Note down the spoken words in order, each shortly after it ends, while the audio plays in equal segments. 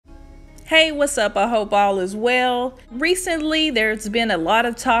Hey, what's up? I hope all is well. Recently, there's been a lot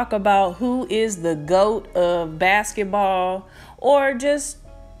of talk about who is the GOAT of basketball or just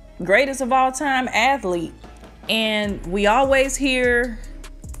greatest of all time athlete. And we always hear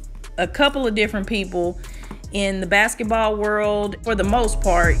a couple of different people in the basketball world. For the most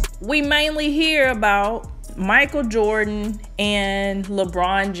part, we mainly hear about Michael Jordan and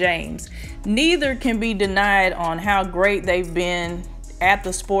LeBron James. Neither can be denied on how great they've been at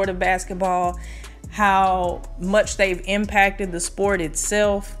the sport of basketball, how much they've impacted the sport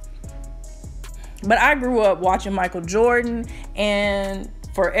itself. But I grew up watching Michael Jordan, and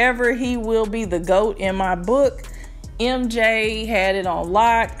forever he will be the GOAT in my book. MJ had it on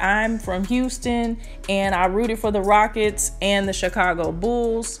lock. I'm from Houston, and I rooted for the Rockets and the Chicago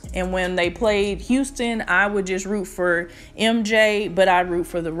Bulls. And when they played Houston, I would just root for MJ, but I'd root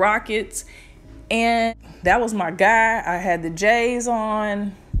for the Rockets. And that was my guy. I had the J's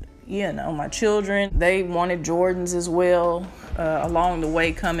on. You know, my children, they wanted Jordans as well along the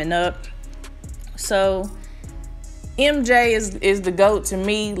way coming up. So MJ is the GOAT to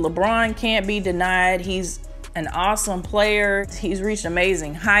me. LeBron can't be denied. He's an awesome player. He's reached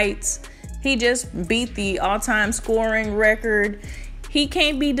amazing heights. He just beat the all-time scoring record. He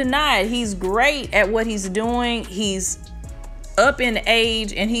can't be denied. He's great at what he's doing. He's up in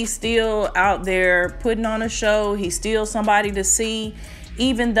age and he's still out there putting on a show. He's still somebody to see.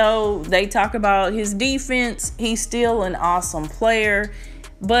 Even though they talk about his defense, he's still an awesome player.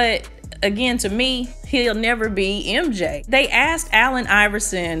 But again, to me, he'll never be MJ. They asked Allen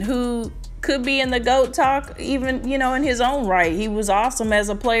Iverson, who could be in the GOAT talk, even, you know, in his own right. He was awesome as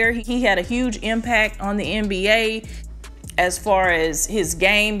a player. He had a huge impact on the NBA. As far as his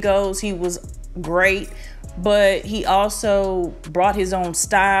game goes, he was great. But he also brought his own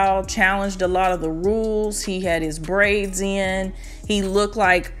style, challenged a lot of the rules. He had his braids in. He looked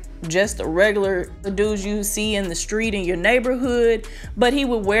like just a regular dude you see in the street in your neighborhood, but he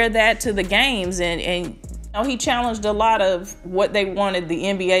would wear that to the games, and you know, he challenged a lot of what they wanted the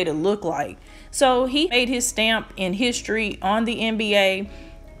NBA to look like. So he made his stamp in history on the NBA,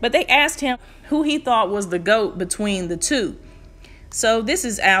 but they asked him who he thought was the GOAT between the two. So this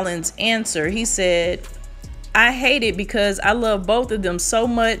is Allen's answer. He said, "I hate it because I love both of them so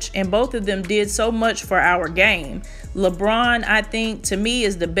much, and both of them did so much for our game. LeBron, I think, to me,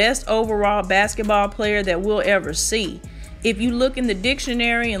 is the best overall basketball player that we'll ever see. If you look in the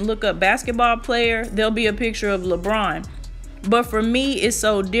dictionary and look up basketball player, there'll be a picture of LeBron. But for me, it's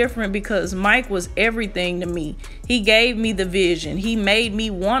so different because Mike was everything to me. He gave me the vision. He made me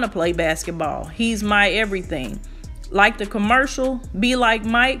want to play basketball. He's my everything. Like the commercial, Be Like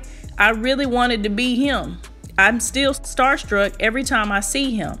Mike, I really wanted to be him. I'm still starstruck every time I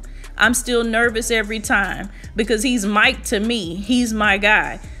see him. I'm still nervous every time because he's Mike to me. He's my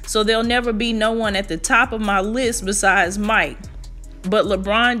guy. So there'll never be no one at the top of my list besides Mike. But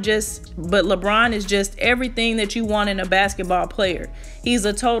LeBron is just everything that you want in a basketball player. He's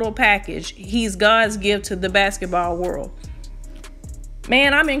a total package. He's God's gift to the basketball world."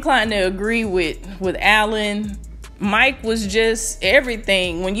 Man, I'm inclined to agree with Allen. Mike was just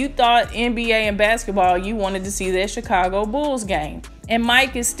everything. When you thought NBA and basketball, you wanted to see that Chicago Bulls game. And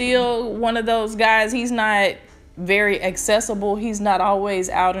Mike is still one of those guys. He's not very accessible. He's not always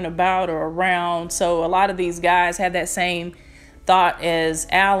out and about or around. So a lot of these guys have that same thought as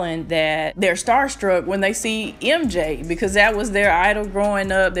Allen, that they're starstruck when they see MJ because that was their idol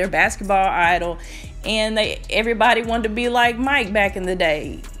growing up, their basketball idol. And everybody wanted to be like Mike back in the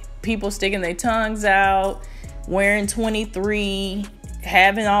day. People sticking their tongues out, wearing 23,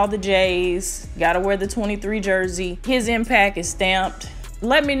 having all the J's, gotta wear the 23 jersey. His impact is stamped.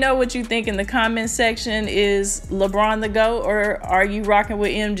 Let me know what you think in the comment section. Is LeBron the GOAT, or are you rocking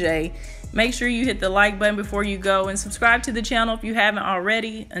with MJ? Make sure you hit the like button before you go and subscribe to the channel if you haven't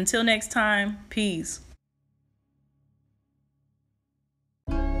already. Until next time, peace.